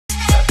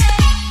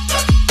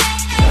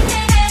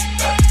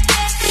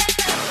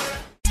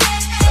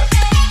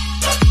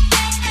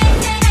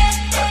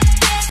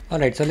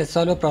Alright, so let's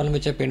solve a problem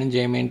which appeared in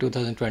JEE Main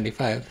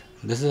 2025.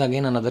 This is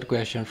again another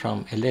question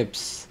from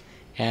Ellipse,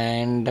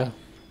 and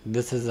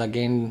this is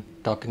again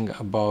talking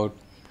about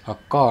a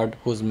chord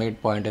whose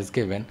midpoint is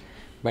given,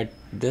 but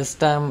this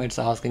time it's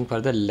asking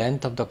for the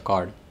length of the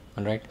chord.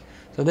 Alright,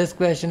 so this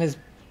question is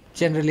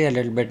generally a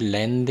little bit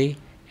lengthy,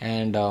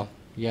 and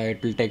yeah,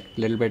 it will take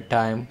a little bit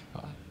time,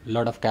 a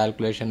lot of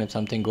calculation. If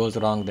something goes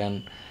wrong,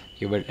 then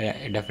you will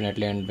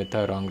definitely end with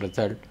a wrong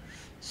result.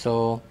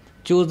 So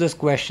choose this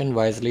question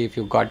wisely. If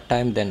you got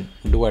time, then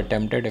do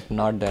attempt it. If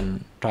not,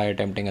 then try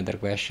attempting other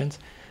questions.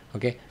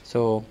 Okay,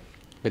 so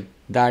with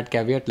that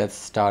caveat, let's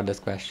start this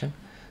question.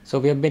 So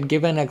we have been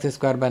given x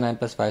square by 9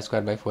 plus y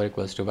square by 4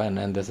 equals to 1,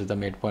 and this is the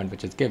midpoint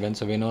which is given.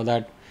 So we know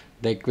that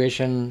the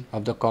equation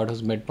of the chord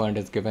whose midpoint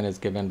is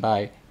given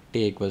by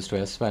t equals to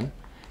s1.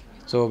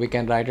 So we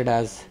can write it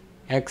as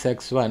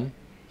xx1.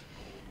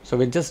 So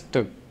we just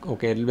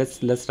okay,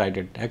 let's write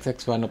it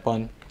xx1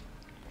 upon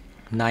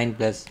 9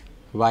 plus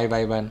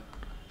y1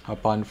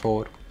 upon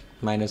 4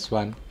 minus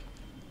 1,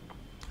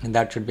 and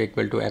that should be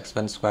equal to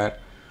x1 square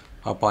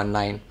upon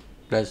 9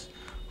 plus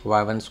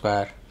y1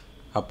 square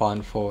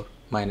upon 4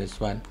 minus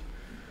 1,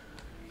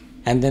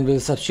 and then we'll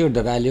substitute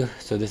the value.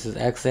 So this is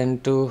x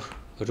into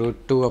root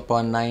 2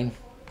 upon 9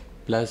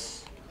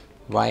 plus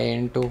y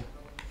into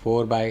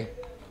 4 by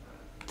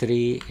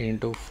 3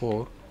 into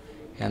 4,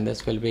 and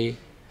this will be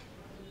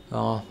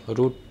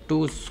root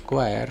 2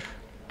 square,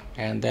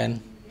 and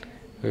then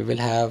we will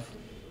have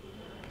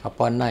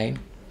upon 9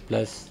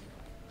 plus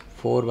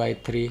 4 by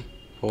 3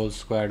 whole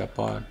squared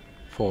upon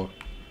 4.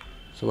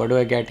 So what do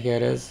I get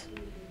here is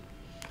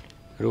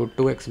root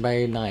 2x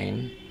by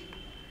 9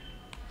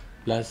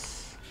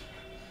 plus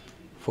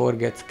 4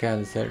 gets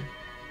cancelled,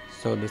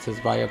 so this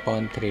is y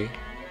upon 3,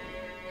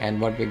 and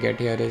what we get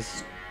here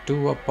is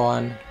 2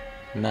 upon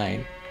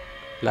 9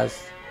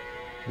 plus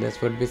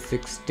this would be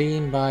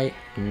 16 by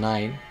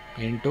 9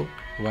 into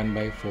 1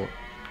 by 4.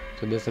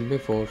 So this will be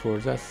 4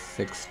 4s are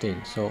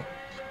 16. So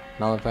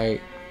now if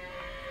I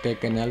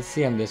take an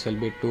LCM, this will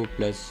be 2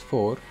 plus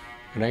 4,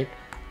 right?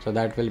 So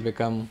that will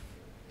become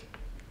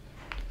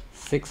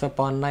 6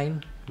 upon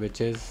 9, which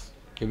is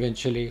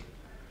eventually,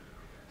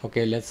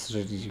 okay, let's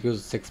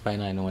use 6 by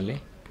 9 only,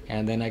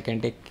 and then I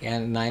can take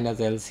 9 as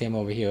LCM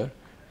over here.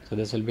 So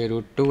this will be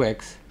root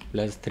 2x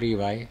plus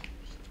 3y,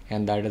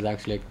 and that is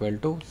actually equal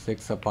to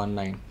 6 upon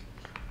 9.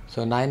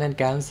 So 9 and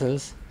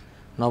cancels.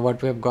 Now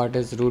what we have got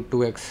is root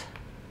 2x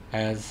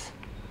as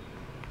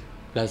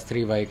plus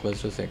 3y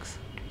equals to 6.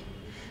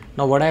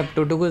 Now what I have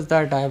to do is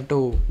that I have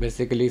to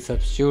basically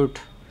substitute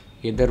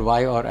either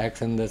y or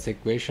x in this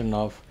equation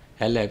of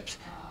ellipse,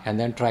 and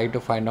then try to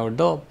find out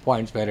the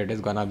points where it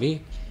is gonna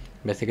be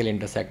basically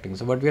intersecting.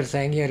 So what we are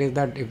saying here is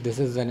that if this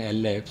is an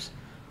ellipse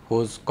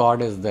whose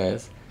chord is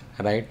this,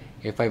 right,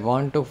 if I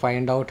want to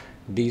find out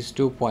these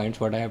 2 points,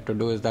 what I have to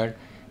do is that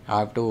I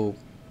have to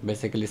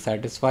basically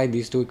satisfy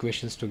these 2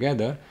 equations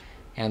together,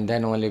 and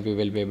then only we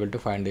will be able to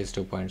find these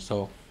 2 points.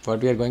 So what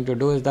we are going to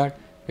do is that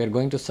we are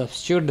going to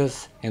substitute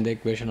this in the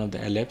equation of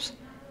the ellipse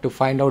to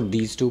find out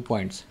these 2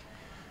 points.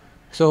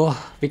 So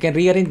we can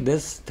rearrange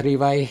this.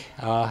 3y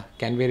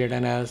can be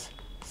written as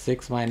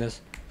 6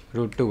 minus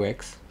root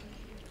 2x,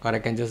 or I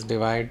can just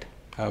divide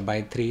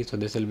by 3. So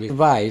this will be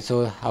y.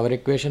 So our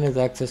equation is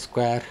x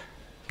square,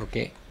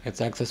 okay,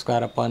 it's x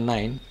square upon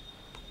 9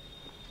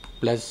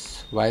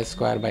 plus y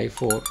square by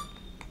 4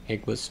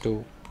 equals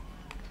to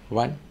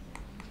 1,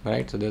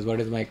 right? So this is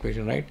what is my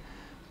equation, right?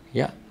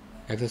 Yeah,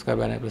 x square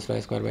by 9 plus y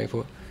square by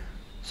 4.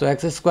 So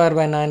x square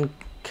by 9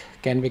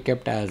 can be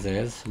kept as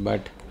is,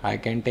 but I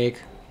can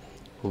take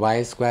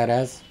y square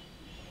as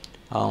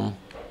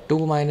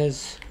 2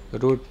 minus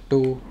root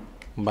 2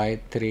 by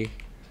 3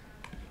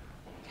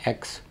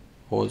 x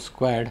whole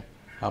squared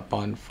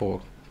upon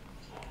 4,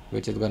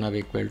 which is gonna be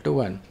equal to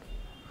 1.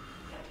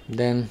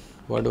 Then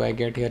what do I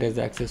get here is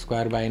x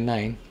square by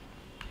 9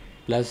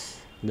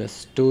 plus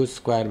this 2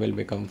 square will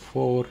become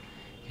 4,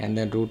 and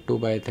then root 2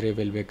 by 3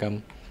 will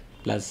become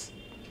plus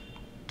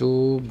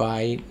 2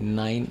 by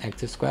 9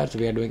 x square. So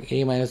we are doing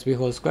a minus b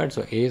whole squared,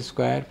 so a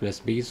square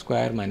plus b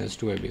square minus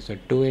 2ab. So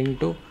 2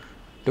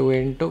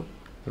 into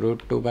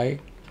root 2 by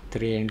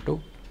 3 into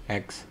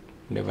x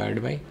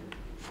divided by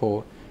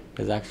 4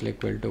 is actually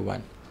equal to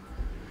 1.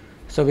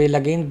 So we'll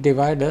again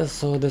divide this,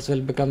 so this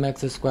will become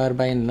x square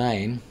by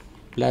 9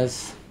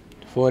 plus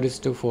 4 is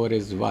to 4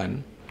 is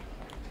 1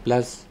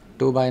 plus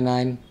 2 by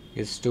 9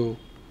 is to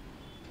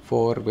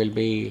 4 will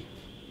be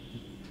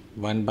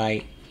 1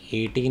 by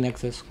 18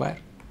 x square,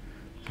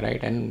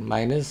 right, and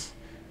minus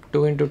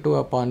 2 into 2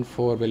 upon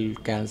 4 will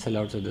cancel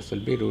out, so this will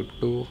be root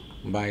 2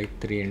 by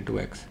 3 into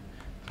x,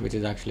 which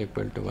is actually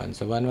equal to 1.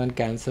 So 1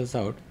 cancels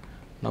out.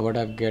 Now what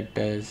I've got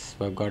is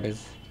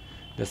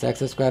this x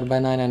square by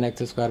 9 and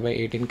x square by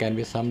 18 can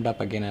be summed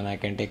up again, and I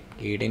can take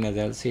 18 as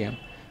LCM.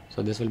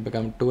 So this will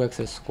become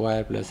 2x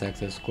square plus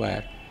x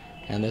square,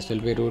 and this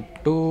will be root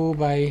 2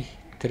 by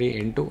 3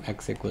 into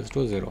x equals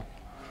to 0.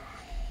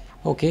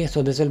 Okay,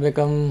 so this will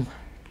become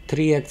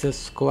 3x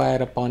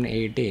square upon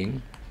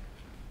 18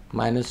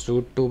 minus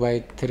root 2 by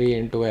 3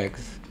 into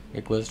x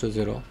equals to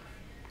 0.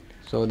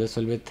 So this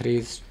will be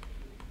 3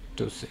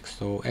 to 6.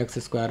 So x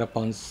square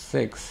upon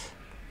 6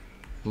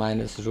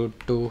 minus root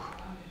 2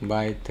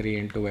 by 3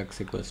 into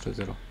x equals to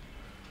 0.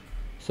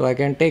 So I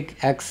can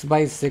take x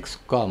by 6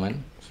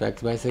 common. So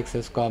x by 6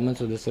 is common.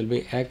 So this will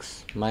be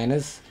x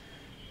minus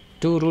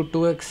 2 root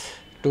 2x,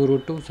 2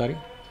 root 2, sorry.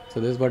 So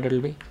this is what it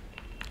will be.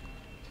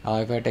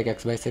 If I take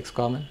x by 6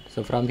 common.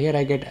 So from here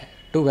I get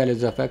two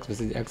values of x,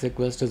 which is x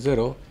equals to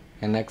 0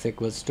 and x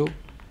equals to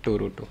 2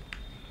 root 2.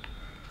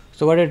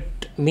 So what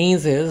it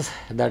means is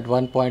that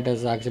one point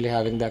is actually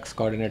having the x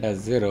coordinate as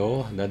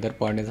 0, the other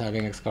point is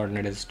having x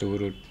coordinate as 2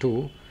 root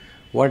 2.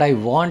 What I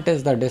want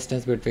is the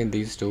distance between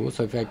these two.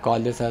 So if I call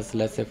this as,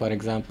 let's say for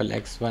example,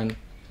 x1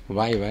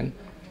 y1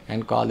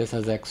 and call this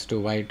as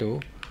x2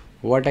 y2,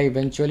 what I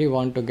eventually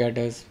want to get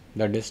is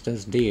the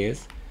distance d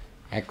is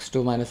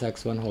x2 minus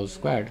x1 whole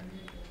squared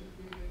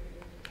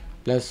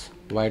plus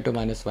y2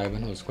 minus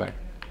y1 whole squared,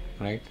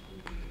 right?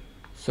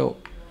 So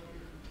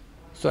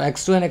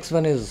x2 and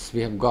x1 is we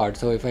have got.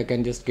 So if I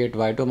can just get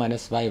y2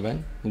 minus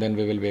y1, then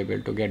we will be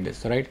able to get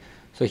this, right?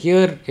 So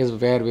here is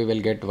where we will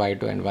get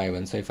y2 and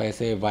y1. So if I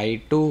say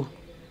y2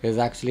 is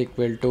actually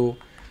equal to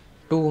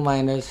 2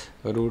 minus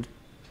root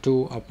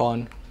 2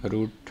 upon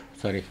root,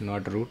 sorry,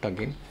 not root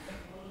again,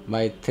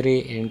 by 3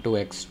 into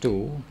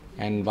x2,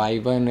 and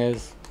y1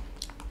 is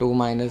 2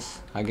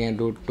 minus again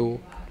root 2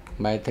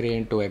 by 3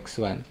 into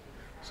x1.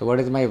 So what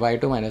is my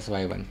y2 minus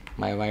y1?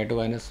 My y2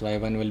 minus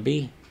y1 will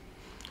be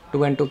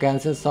 2 and 2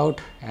 cancels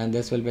out and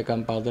this will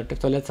become positive.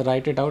 So let's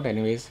write it out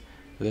anyways.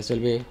 So this will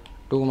be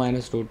 2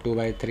 minus root 2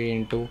 by 3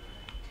 into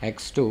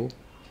x2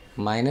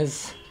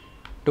 minus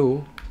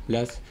 2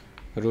 plus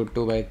root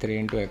 2 by 3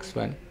 into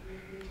x1.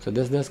 So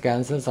this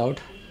cancels out.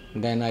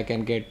 Then I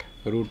can get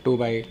root 2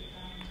 by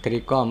 3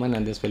 common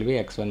and this will be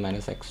x1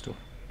 minus x2,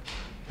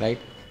 right?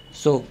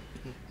 So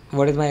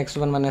what is my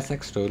x1 minus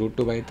x2? Root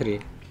 2 by 3.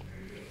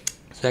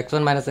 So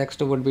x1 minus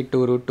x2 would be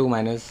 2 root 2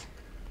 minus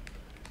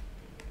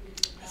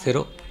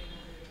 0,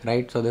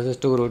 right? So this is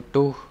 2 root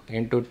 2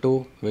 into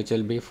 2, which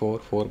will be 4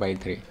 by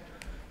 3.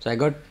 So I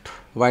got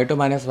y2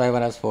 minus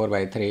y1 as 4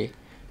 by 3,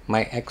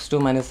 my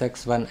x2 minus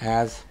x1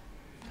 as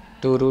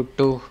 2 root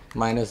 2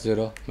 minus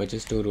 0, which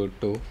is 2 root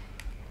 2.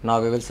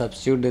 Now we will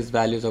substitute these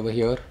values over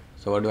here.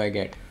 So what do I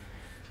get?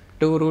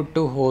 2 root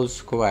 2 whole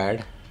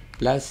squared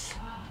plus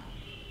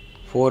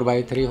 4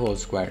 by 3 whole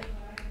squared,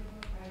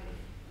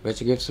 which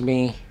gives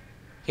me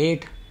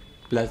 8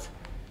 plus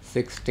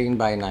 16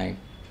 by 9.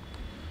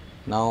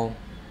 Now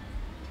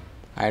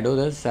I do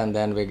this and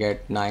then we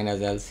get 9 as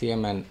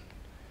LCM and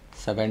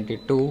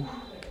 72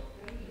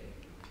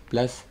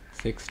 plus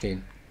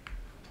 16.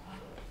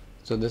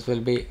 So this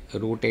will be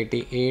root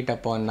 88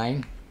 upon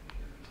 9,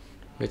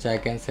 which I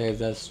can say is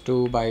just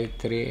 2 by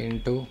 3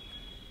 into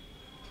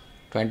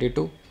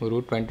 22,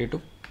 root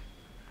 22.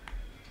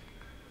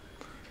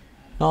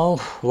 Now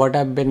what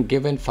I've been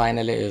given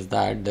finally is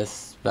that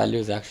this value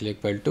is actually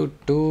equal to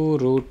 2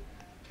 root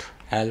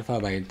alpha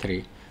by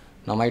 3.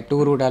 Now my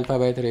 2 root alpha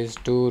by 3 is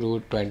 2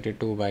 root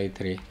 22 by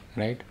 3,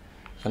 right?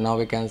 So now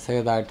we can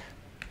say that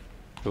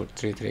root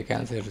 3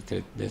 cancels,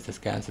 this is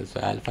cancelled,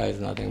 so alpha is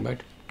nothing but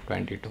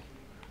 22,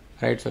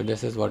 right? So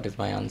this is what is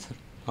my answer.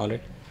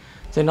 Alright.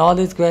 So in all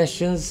these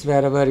questions,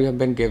 wherever you have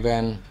been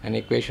given an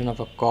equation of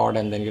a chord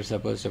and then you're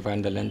supposed to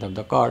find the length of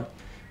the chord,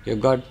 you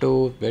got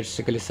to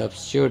basically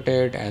substitute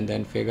it and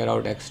then figure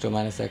out x2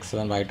 minus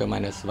x1, y2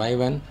 minus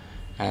y1,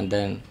 and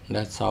then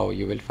that's how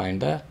you will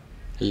find the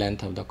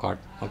length of the chord.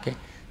 Okay.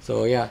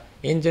 So yeah,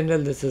 in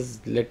general this is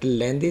little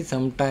lengthy.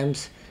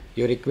 Sometimes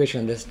your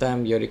equation, this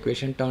time your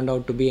equation turned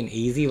out to be an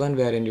easy one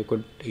wherein you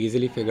could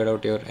easily figure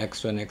out your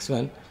x2 and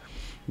x1,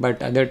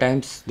 but other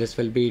times this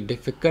will be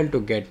difficult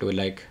to get to.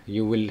 Like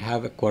you will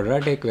have a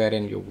quadratic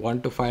wherein you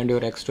want to find your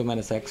x2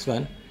 minus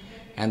x1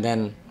 and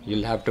then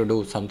you'll have to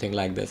do something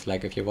like this.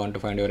 Like if you want to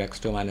find your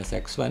x2 minus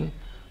x1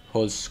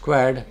 whole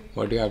squared,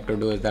 what you have to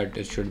do is that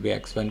it should be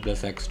x1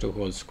 plus x2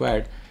 whole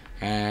squared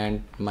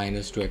and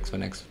minus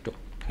 2x1 x2,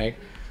 right?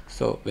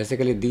 So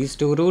basically these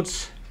two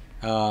roots,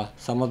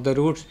 sum of the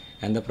roots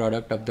and the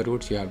product of the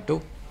roots, you have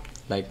to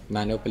like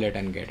manipulate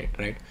and get it,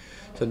 right?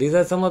 So these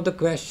are some of the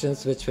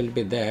questions which will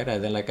be there.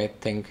 And then like I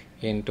think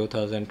in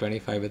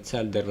 2025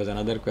 itself there was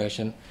another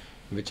question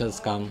which has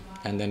come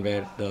and then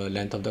where the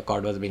length of the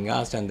chord was being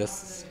asked, and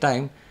this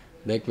time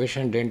the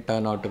equation didn't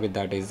turn out to be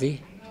that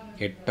easy.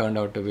 It turned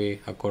out to be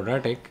a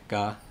quadratic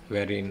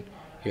wherein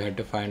you had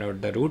to find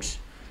out the roots,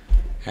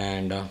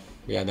 and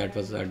yeah, that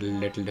was a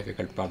little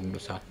difficult problem to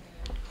solve.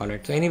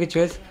 Alright, so any which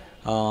ways,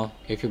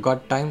 if you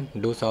got time,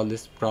 do solve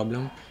this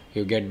problem.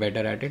 You get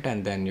better at it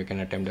and then you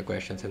can attempt the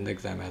questions in the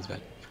exam as well.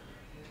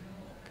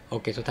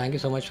 Okay, so thank you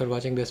so much for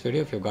watching this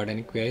video. If you've got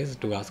any queries,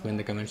 do ask me in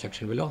the comment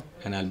section below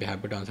and I'll be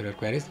happy to answer your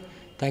queries.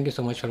 Thank you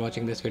so much for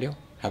watching this video.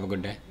 Have a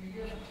good day.